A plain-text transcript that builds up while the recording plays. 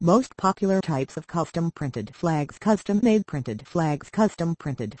Most popular types of custom printed flags. Custom-made printed flags. Custom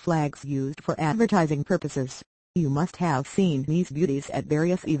printed flags used for advertising purposes. You must have seen these beauties at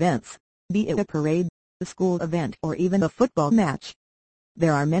various events, be it a parade, a school event or even a football match.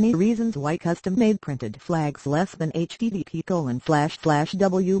 There are many reasons why custom-made printed flags less than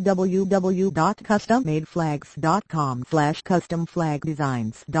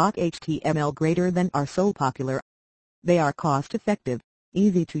http://www.custommadeflags.com/custom-flag-designs.html greater than are so popular. They are cost-effective,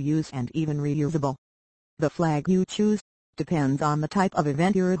 easy to use and even reusable. The flag you choose depends on the type of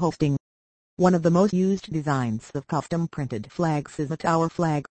event you're hosting. One of the most used designs of custom printed flags is the tower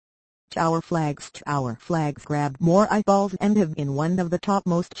flag. Tower flags grab more eyeballs and have been one of the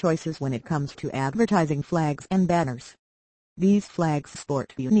topmost choices when it comes to advertising flags and banners. These flags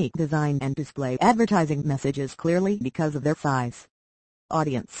sport unique design and display advertising messages clearly because of their size.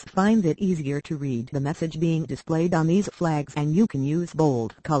 Audience finds it easier to read the message being displayed on these flags, and you can use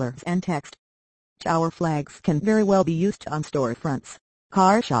bold colors and text. Tower flags can very well be used on storefronts,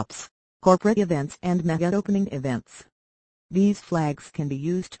 car shops, corporate events and mega opening events. These flags can be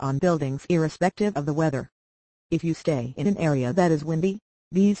used on buildings irrespective of the weather. If you stay in an area that is windy,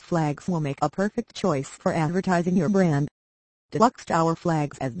 these flags will make a perfect choice for advertising your brand. Deluxe tower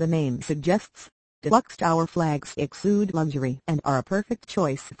flags. As the name suggests, deluxe tower flags exude luxury and are a perfect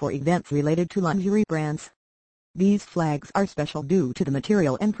choice for events related to luxury brands. These flags are special due to the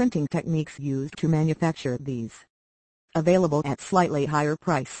material and printing techniques used to manufacture these. Available at slightly higher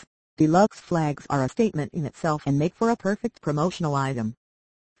price, deluxe flags are a statement in itself and make for a perfect promotional item.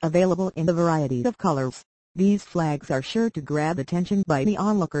 Available in a variety of colors, these flags are sure to grab attention by the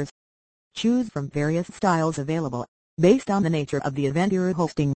onlookers. Choose from various styles available, based on the nature of the event you're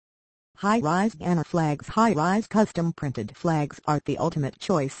hosting. High-rise banner flags. High-rise custom printed flags are the ultimate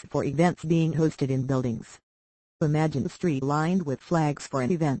choice for events being hosted in buildings. Imagine a street lined with flags for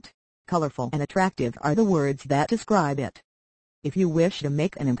an event. Colorful and attractive are the words that describe it. If you wish to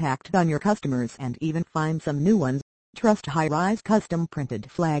make an impact on your customers and even find some new ones, trust high-rise custom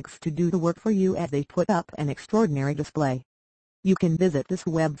printed flags to do the work for you as they put up an extraordinary display. You can visit this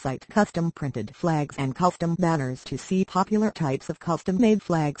website, Custom Printed Flags and Custom Banners, to see popular types of custom-made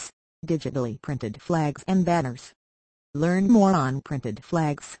flags, digitally printed flags and banners. Learn more on printed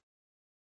flags,